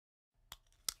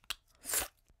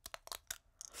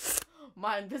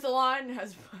my Invisalign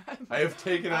has... I have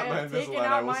taken out my Invisalign. I have taken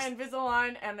out my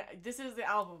Invisalign, and this is the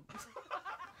album.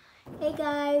 Hey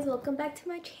guys, welcome back to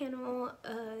my channel.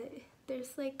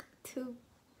 There's like 2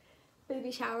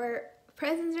 baby shower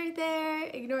presents right there.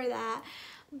 Ignore that.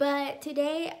 But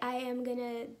today I am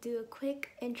gonna do a quick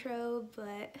intro,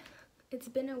 but it's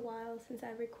been a while since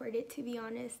I've recorded, to be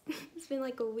honest. It's been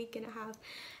like a week and a half,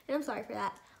 and I'm sorry for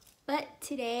that. But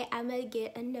today I'm gonna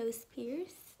get a nose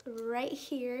pierce right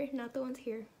here, not the ones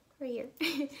here, right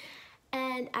here.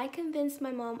 And I convinced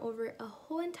my mom over a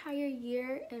whole entire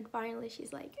year, and finally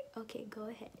she's like, okay, go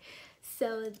ahead.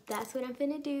 So that's what I'm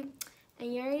gonna do.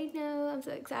 And you already know, I'm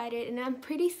so excited, and I'm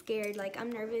pretty scared. Like,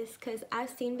 I'm nervous because I've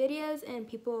seen videos and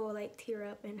people will like tear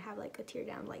up and have like a tear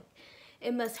down. Like,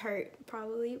 it must hurt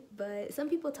probably, but some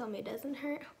people tell me it doesn't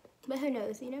hurt, but who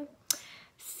knows, you know?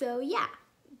 So yeah,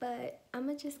 but I'm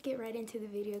gonna just get right into the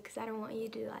video because I don't want you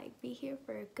to like be here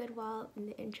for a good while in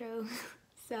the intro.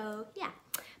 So yeah,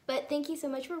 but thank you so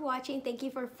much for watching. Thank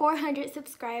you for 400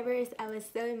 subscribers. I was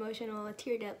so emotional, I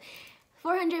teared up.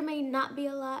 400 may not be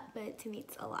a lot, but to me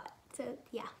it's a lot. So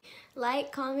yeah,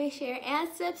 like, comment, share, and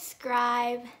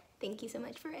subscribe. Thank you so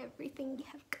much for everything you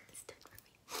have done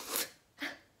for me.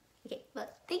 Okay,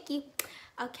 but thank you.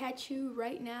 I'll catch you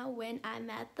right now when I'm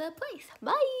at the place.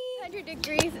 Bye. 100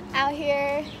 degrees out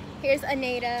here. Here's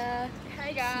Anita.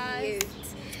 Hi guys.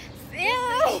 Cute.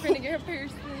 Ew. We're gonna get her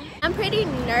piercing. I'm pretty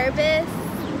nervous.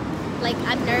 Like,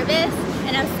 I'm nervous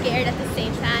and I'm scared at the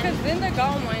same time. Because Linda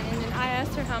got one, and then I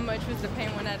asked her how much was the pain,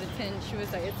 1 out of 10. She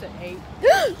was like, it's an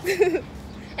 8.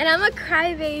 And I'm a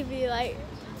crybaby. Like,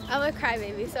 I'm a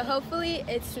crybaby. So hopefully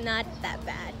it's not that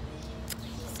bad.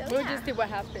 So We'll yeah. just see what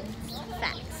happens.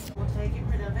 Facts. We'll take it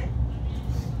rid of it.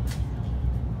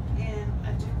 And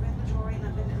I do bend the jewelry, and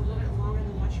I've been a little bit longer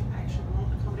than what you actually want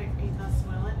to accommodate for you not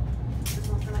swelling. This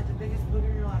one's like the biggest booger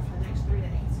in your life for the next 3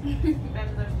 days.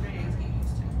 After those 3 days, get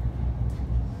used to.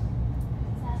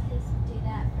 So I'll just do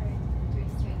that for 3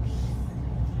 straight weeks.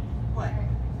 What?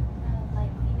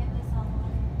 Like, clean it with salt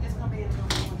water. It's going to be a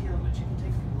normal heal, but you can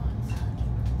take it once.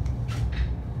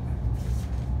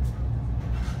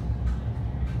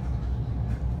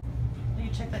 You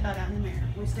check that dot out in the mirror.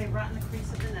 We stay right in the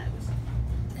crease of the nose.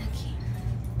 Okay.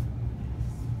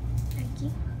 Thank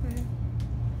you.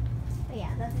 But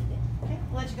yeah, that'll be good. Okay,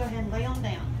 we'll let you go ahead and lay on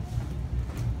down.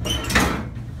 Alright.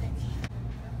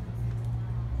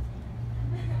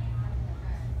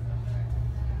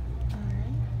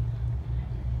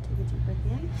 Take a deep breath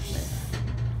in.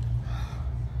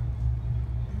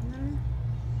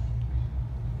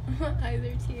 My eyes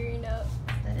are tearing up.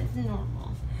 That is normal.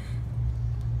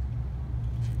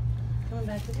 Coming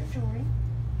back with your jewelry.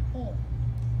 Oh.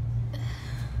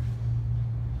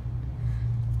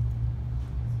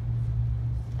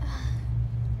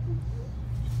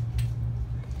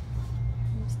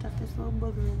 Stuff this little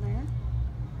booger in there.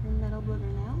 Your metal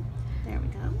booger now. There we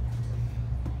go.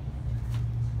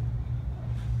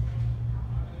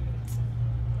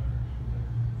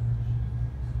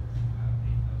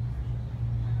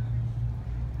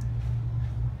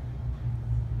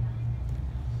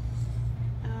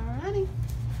 Alrighty.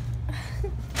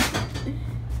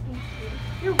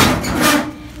 You're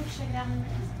welcome. Check it out in the mirror.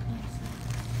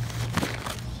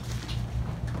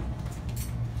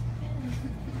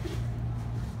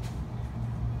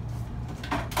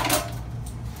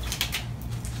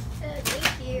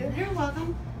 Thank you. You're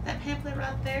welcome. That pamphlet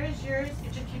right there is yours.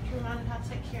 It just keeps you reminded how to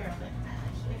take care of it.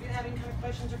 If you have any kind of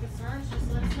questions or concerns,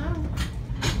 just let us know.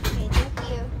 Okay, thank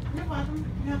you. You're welcome.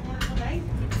 You have a wonderful day.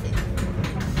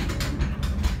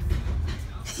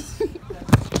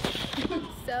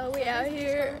 So we out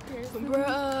here,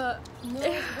 bruh.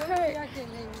 It hurt.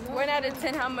 1 out of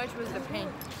 10, how much was the pain?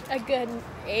 A good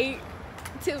 8.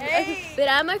 Eight. But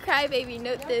I'm a crybaby.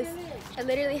 Note this. I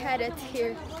literally had a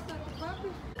tear.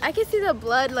 I can see the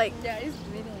blood. Like, Yeah, it's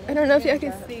bleeding. I don't know if y'all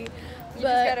can see, You just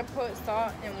but gotta put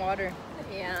salt and water.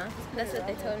 yeah, that's what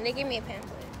they told me. They gave me a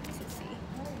pamphlet to see.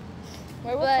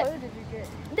 Wait, what But- color did you get?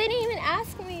 They didn't even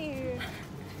ask me.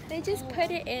 They just put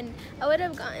it in. I would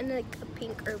have gotten like a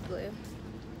pink or blue.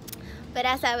 But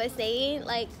as I was saying,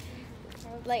 like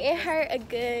it hurt a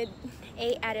good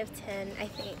 8 out of 10, I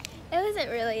think. It wasn't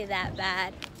really that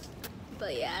bad.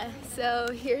 But yeah, so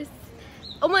here's,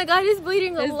 oh my God, it's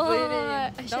bleeding a It's lot. bleeding.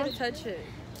 I Don't should've- touch it.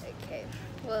 Okay,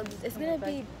 well, it's gonna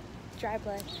be dry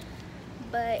blood.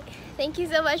 But thank you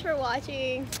so much for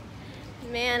watching.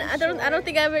 Man, I don't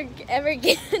think I ever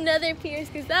get another pierce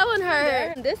because that one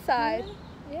hurt. Yeah. This side,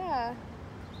 yeah.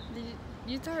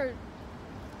 You told her.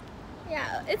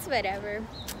 Yeah, it's whatever.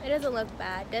 It doesn't look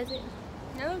bad, does it?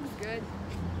 That looks good.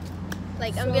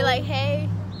 Like, I'm gonna be like, hey.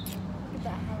 Look at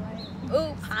that highlight.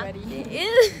 Ooh, Sweaty.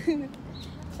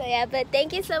 So yeah, but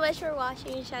thank you so much for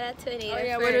watching. Shout out to Anita Oh,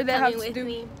 yeah, for what do they coming have to with do?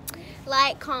 me.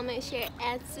 Like, comment, share,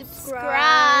 and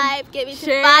subscribe. Get me to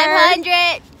Share.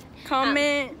 500.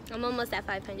 Comment. I'm almost at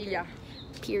 500. Yeah.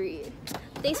 Period.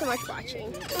 Thanks so much for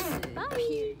watching.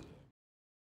 Bye.